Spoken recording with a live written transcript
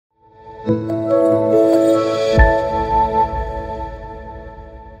Hi,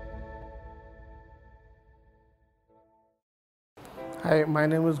 my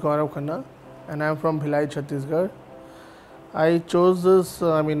name is Gaurav and I am from Bhilai, Chhattisgarh. I chose this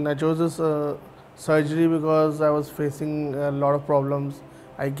surgery because I was facing a lot of problems.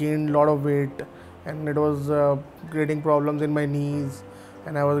 I gained a lot of weight, and it was creating problems in my knees,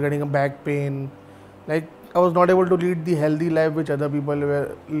 and I was getting a back pain. Like I was not able to lead the healthy life which other people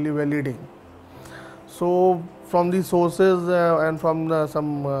were leading. So from the sources and from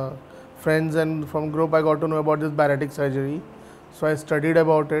some friends and from group, I got to know about this bariatric surgery. So I studied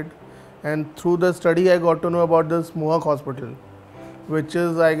about it, and through the study, I got to know about this Mohak Hospital, which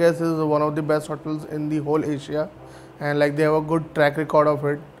is, I guess, is one of the best hospitals in the whole Asia, and like they have a good track record of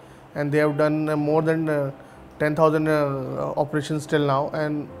it, and they have done more than 10,000 operations till now,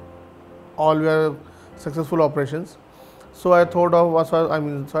 and all were successful operations. So I thought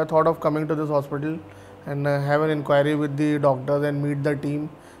of coming to this hospital and have an inquiry with the doctors and meet the team,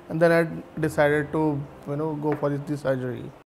 and then I decided to go for the surgery.